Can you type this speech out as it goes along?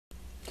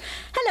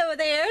Hello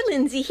there,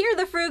 Lindsay here,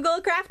 the Frugal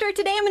Crafter.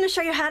 Today I'm going to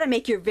show you how to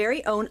make your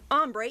very own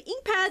ombre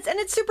ink pads, and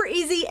it's super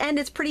easy and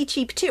it's pretty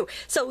cheap too.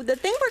 So the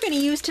thing we're going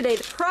to use today,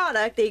 the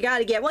product that you got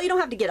to get, well, you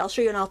don't have to get, I'll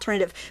show you an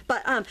alternative,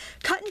 but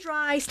cut and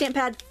dry stamp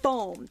pad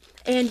foam.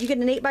 And you get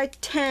an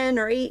 8x10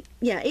 or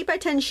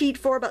 8x10 sheet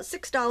for about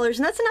 $6,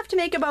 and that's enough to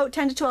make about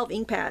 10 to 12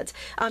 ink pads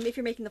if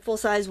you're making the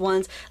full-size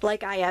ones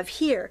like I have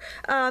here.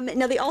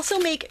 Now they also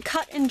make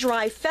cut and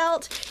dry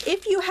felt.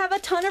 If you have a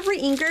ton of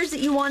reinkers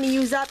that you want to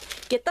use up,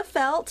 get the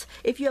felt.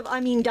 If you have,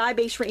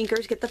 dye-based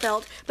reinkers, get the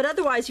felt. But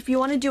otherwise, if you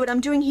want to do what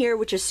I'm doing here,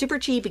 which is super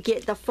cheap,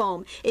 get the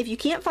foam. If you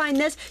can't find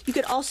this, you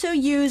could also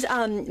use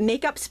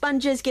makeup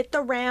sponges. Get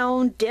the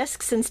round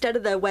discs instead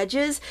of the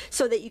wedges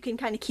so that you can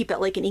kind of keep it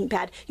like an ink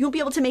pad. You won't be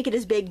able to make it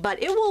as big,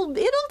 but it'll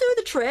do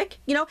the trick,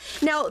 you know.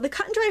 Now the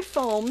cut and dry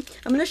foam,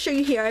 I'm going to show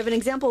you here. I have an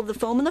example of the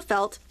foam and the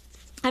felt.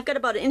 I've got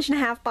about an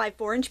 1.5 by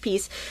 4 inch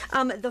piece.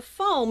 The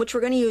foam, which we're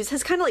going to use,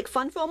 has kind of like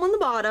fun foam on the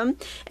bottom,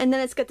 and then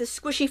it's got this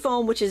squishy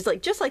foam, which is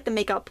like just like the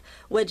makeup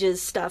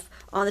wedges stuff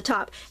on the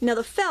top. Now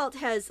the felt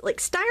has like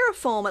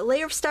styrofoam, a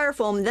layer of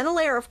styrofoam, then a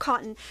layer of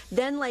cotton,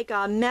 then like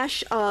a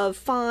mesh of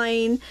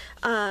fine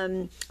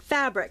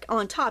fabric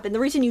on top. And the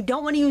reason you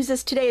don't want to use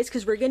this today is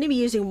because we're going to be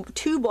using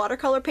 2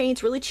 watercolor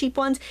paints, really cheap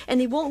ones, and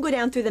they won't go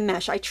down through the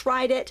mesh. I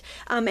tried it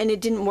and it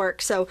didn't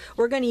work, so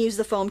we're going to use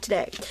the foam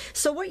today.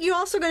 So what you're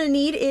also going to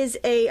need is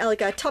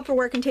like a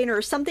Tupperware container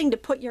or something to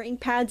put your ink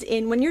pads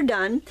in when you're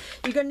done.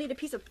 You're going to need a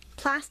piece of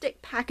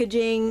plastic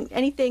packaging,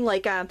 anything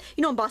like, you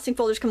know, embossing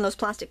folders come in those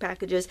plastic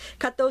packages.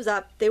 Cut those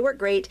up, they work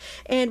great.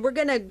 And we're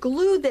going to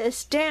glue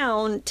this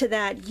down to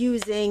that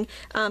using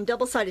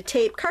double-sided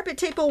tape. Carpet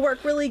tape will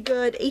work really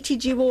good,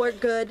 ATG will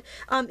work good.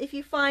 If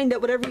you find that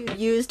whatever you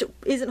used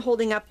isn't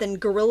holding up, then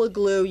Gorilla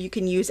Glue you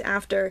can use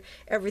after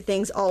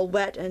everything's all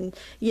wet and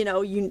you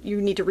know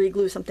you need to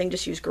re-glue something,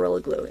 just use Gorilla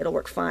Glue, it'll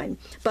work fine.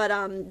 But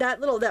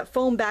that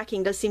foam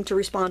backing does seem to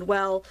respond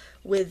well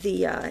with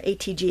the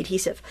ATG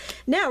adhesive.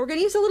 Now we're going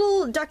to use a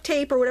little duct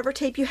tape or whatever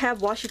tape you have,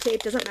 washi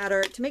tape, doesn't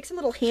matter, to make some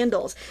little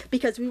handles,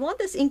 because we want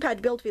this ink pad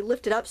to be able to be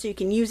lifted up so you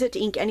can use it to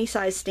ink any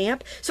size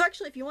stamp. So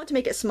actually if you want to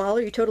make it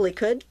smaller, you totally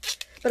could,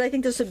 but I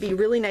think this would be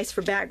really nice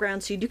for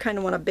background, so you do kind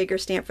of want a bigger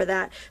stamp for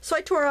that. So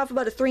I tore off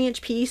about a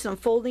 3-inch piece and I'm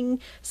folding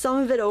some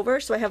of it over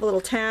so I have a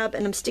little tab,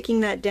 and I'm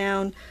sticking that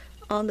down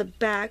on the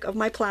back of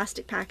my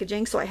plastic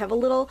packaging so I have a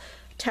little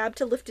tab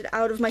to lift it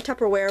out of my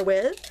Tupperware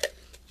with,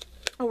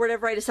 or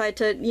whatever I decide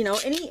to, you know,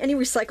 any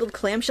recycled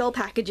clamshell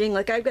packaging.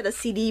 Like I've got a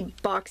CD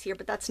box here,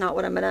 but that's not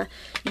what I'm gonna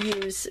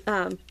use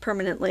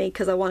permanently,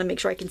 because I want to make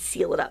sure I can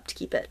seal it up to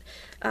keep it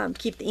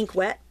keep the ink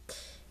wet.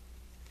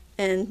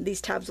 And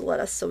these tabs will let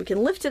us, so we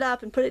can lift it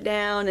up and put it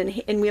down,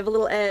 and we have a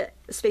little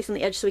space on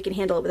the edge so we can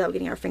handle it without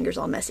getting our fingers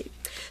all messy.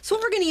 So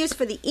what we're going to use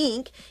for the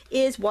ink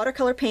is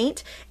watercolor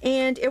paint,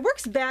 and it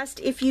works best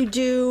if you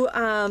do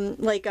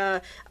like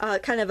a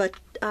kind of a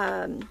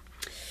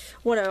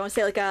what do I want to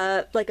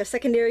say, like a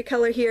secondary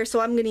color here. So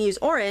I'm going to use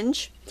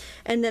orange,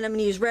 and then I'm going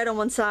to use red on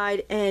one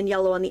side and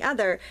yellow on the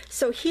other.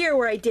 So here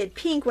where I did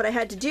pink, what I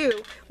had to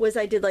do was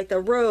I did like the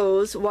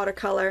rose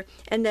watercolor,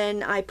 and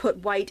then I put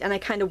white and I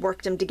kind of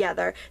worked them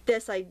together.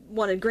 This I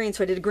wanted green,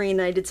 so I did green,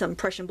 then I did some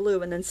Prussian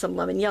blue and then some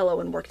lemon yellow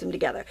and worked them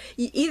together.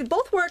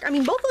 Both work,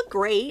 both look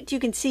great. You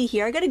can see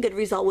here I got a good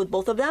result with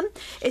both of them.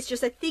 It's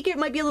just I think it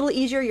might be a little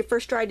easier your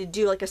first try to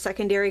do like a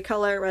secondary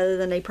color rather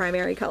than a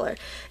primary color.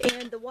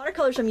 And the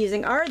watercolors I'm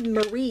using are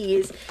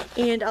Marie's,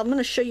 and I'm going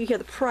to show you here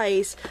the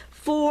price.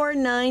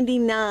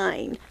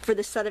 $4.99 for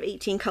the set of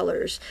 18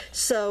 colors.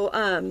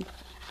 So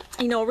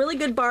you know, a really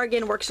good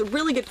bargain, works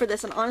really good for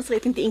this, and honestly I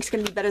think the ink's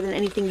going to be better than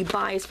anything you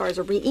buy as far as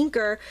a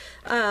re-inker,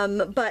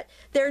 but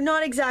they're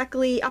not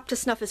exactly up to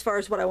snuff as far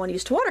as what I want to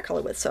use to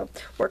watercolor with, so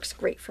works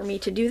great for me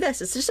to do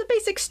this. It's just a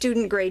basic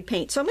student grade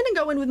paint. So I'm going to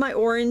go in with my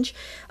orange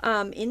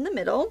in the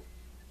middle.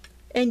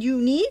 And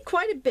you need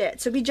quite a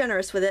bit, so be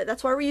generous with it.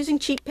 That's why we're using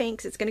cheap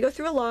paints. It's going to go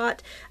through a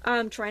lot.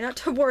 Try not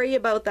to worry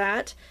about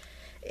that.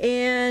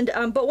 And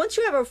but once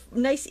you have a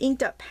nice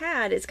inked up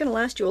pad, it's going to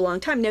last you a long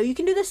time. Now you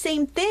can do the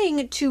same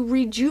thing to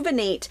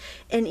rejuvenate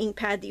an ink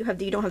pad that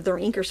you don't have the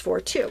inkers for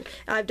too.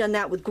 I've done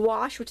that with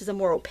gouache, which is a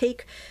more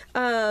opaque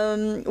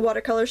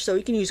watercolor, so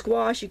you can use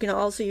gouache. You can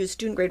also use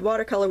student grade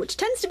watercolor, which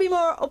tends to be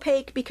more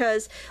opaque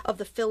because of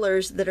the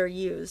fillers that are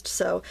used.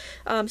 So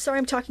sorry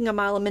I'm talking a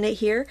mile a minute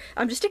here.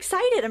 I'm just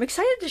excited. I'm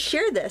excited to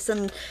share this,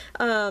 and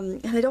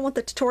I don't want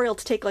the tutorial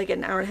to take like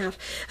an hour and a half.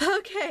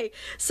 Okay,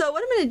 so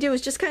what I'm going to do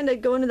is just kind of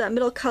go into that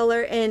middle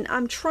color, and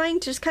I'm trying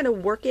to just kind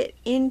of work it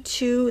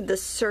into the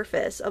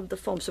surface of the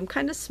foam. So I'm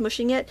kind of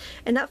smushing it,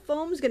 and that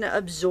foam is going to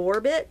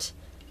absorb it.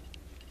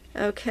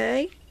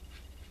 Okay,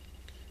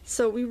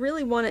 so we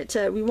really want it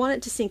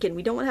to sink in.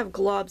 We don't want to have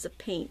globs of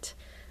paint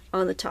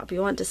on the top. We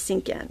want it to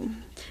sink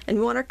in, and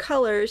we want our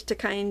colors to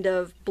kind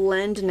of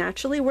blend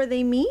naturally where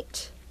they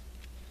meet.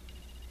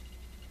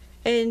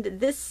 And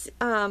this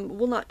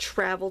will not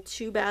travel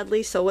too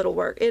badly, so it'll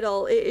work.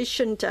 It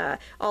shouldn't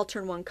all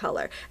turn one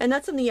color. And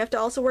that's something you have to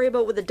also worry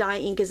about with the dye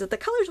ink, is that the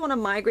colors want to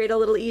migrate a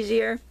little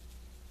easier.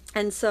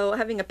 And so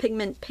having a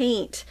pigment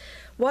paint,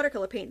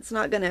 watercolor paint, it's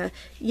not gonna,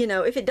 you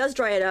know, if it does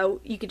dry it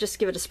out, you could just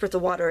give it a spritz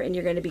of water and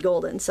you're gonna be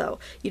golden, so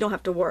you don't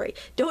have to worry.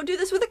 Don't do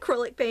this with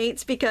acrylic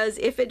paints, because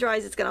if it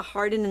dries, it's gonna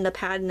harden in the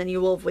pad and then you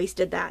will have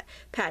wasted that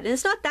pad. And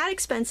it's not that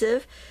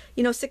expensive,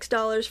 you know,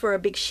 $6 for a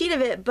big sheet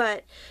of it,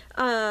 but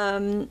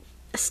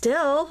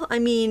still, I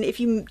mean, if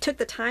you took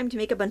the time to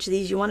make a bunch of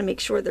these, you wanna make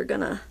sure they're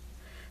gonna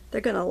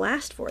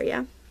last for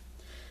you.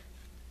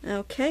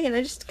 Okay, and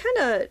I just kind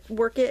of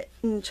work it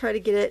and try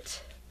to get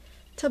it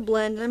to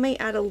blend. I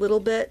might add a little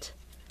bit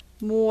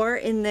more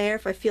in there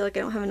if I feel like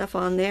I don't have enough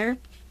on there.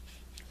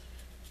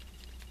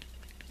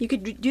 You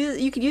could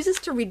use this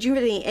to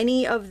rejuvenate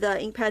any of the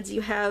ink pads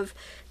you have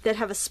that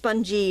have a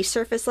spongy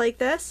surface like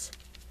this.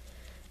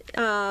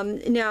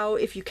 Now,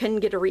 if you can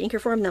get a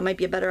re-inker for them, that might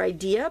be a better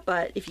idea,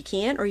 but if you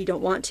can't, or you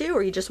don't want to,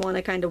 or you just want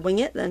to kind of wing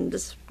it, then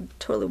this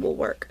totally will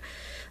work.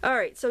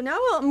 Alright, so now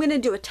I'm going to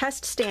do a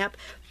test stamp,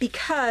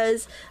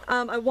 because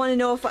I want to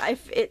know if I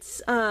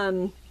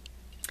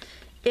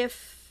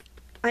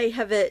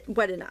have it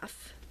wet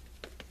enough.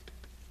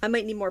 I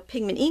might need more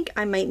pigment ink.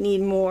 I might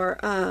need more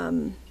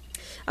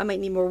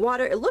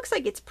water. It looks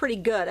like it's pretty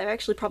good. I've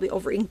actually probably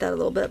over inked that a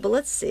little bit, but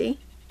let's see.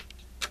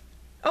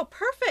 Oh,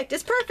 perfect!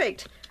 It's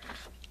perfect!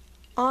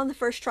 On the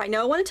first try.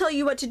 Now I want to tell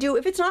you what to do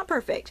if it's not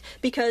perfect,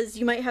 because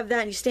you might have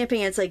that and you're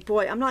stamping and it's like,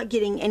 boy, I'm not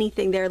getting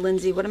anything there,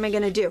 Lindsay. What am I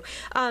going to do?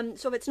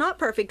 So if it's not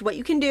perfect, what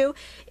you can do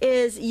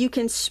is you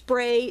can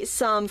spray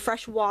some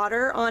fresh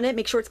water on it.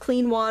 Make sure it's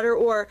clean water,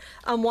 or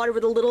water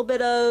with a little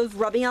bit of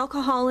rubbing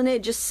alcohol in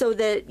it, just so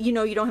that you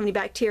know you don't have any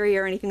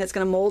bacteria or anything that's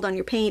going to mold on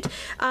your paint.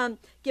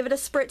 Give it a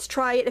spritz,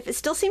 try it. If it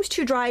still seems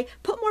too dry,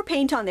 put more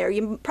paint on there.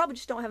 You probably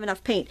just don't have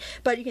enough paint.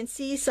 But you can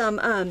see some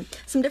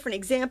different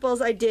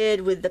examples I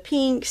did with the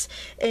pinks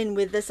and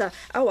with this.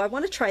 Oh, I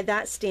want to try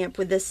that stamp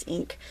with this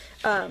ink,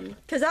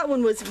 because that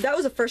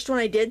was the first one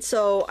I did.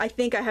 So I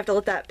think I have to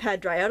let that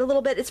pad dry out a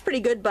little bit. It's pretty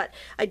good, but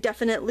I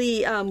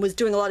definitely was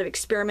doing a lot of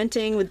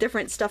experimenting with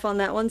different stuff on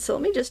that one. So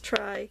let me just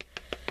try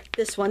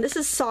this one. This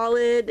is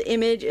Solid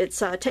Image. It's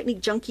Technique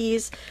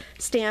Junkies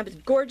stamp. It's a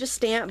gorgeous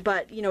stamp,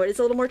 but you know, it is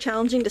a little more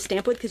challenging to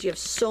stamp with because you have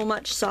so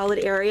much solid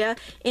area,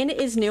 and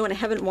it is new and I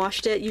haven't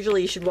washed it.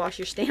 Usually you should wash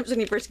your stamps when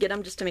you first get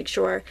them, just to make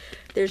sure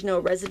there's no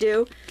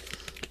residue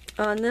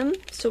on them.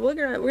 So we're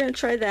gonna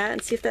try that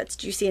and see if that's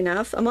juicy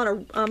enough. I'm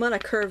on a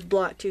curved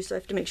block too, so I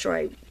have to make sure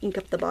I ink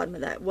up the bottom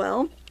of that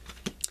well.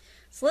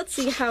 So let's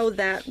see how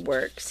that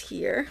works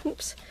here.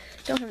 Oops,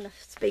 don't have enough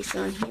space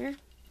on here.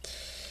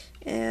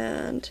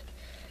 And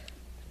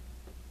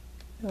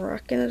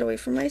rocking it away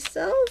from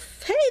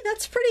myself. Hey,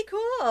 that's pretty cool.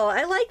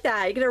 I like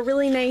that. You get a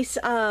really nice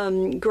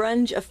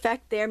grunge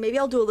effect there. Maybe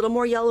I'll do a little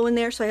more yellow in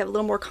there so I have a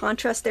little more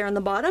contrast there on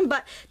the bottom,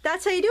 but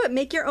that's how you do it.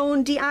 Make your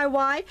own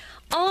DIY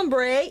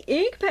ombre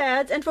ink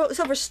pads. And so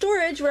for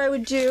storage, what I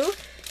would do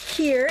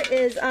here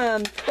is,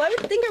 well, I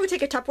would think I would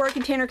take a Tupperware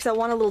container because I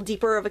want a little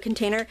deeper of a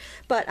container,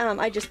 but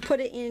I just put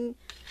it in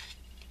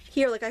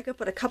here. Like I could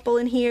put a couple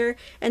in here,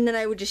 and then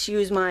I would just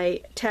use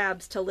my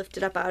tabs to lift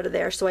it up out of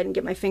there so I didn't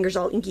get my fingers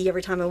all inky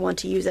every time I want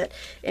to use it.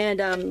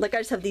 And like I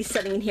just have these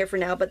setting in here for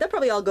now, but they'll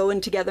probably all go in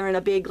together in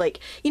a big,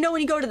 like, you know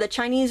when you go to the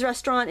Chinese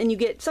restaurant and you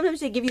get, sometimes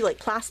they give you like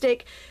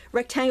plastic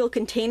rectangle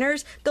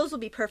containers, those will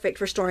be perfect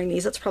for storing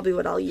these. That's probably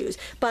what I'll use.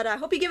 But I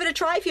hope you give it a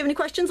try. If you have any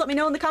questions, let me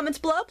know in the comments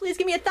below. Please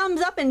give me a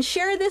thumbs up and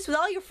share this with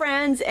all your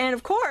friends. And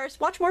of course,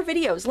 watch more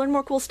videos, learn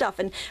more cool stuff,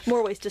 and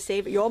more ways to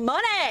save your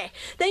money.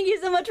 Thank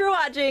you so much for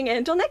watching. And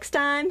until next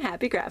time,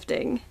 happy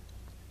crafting.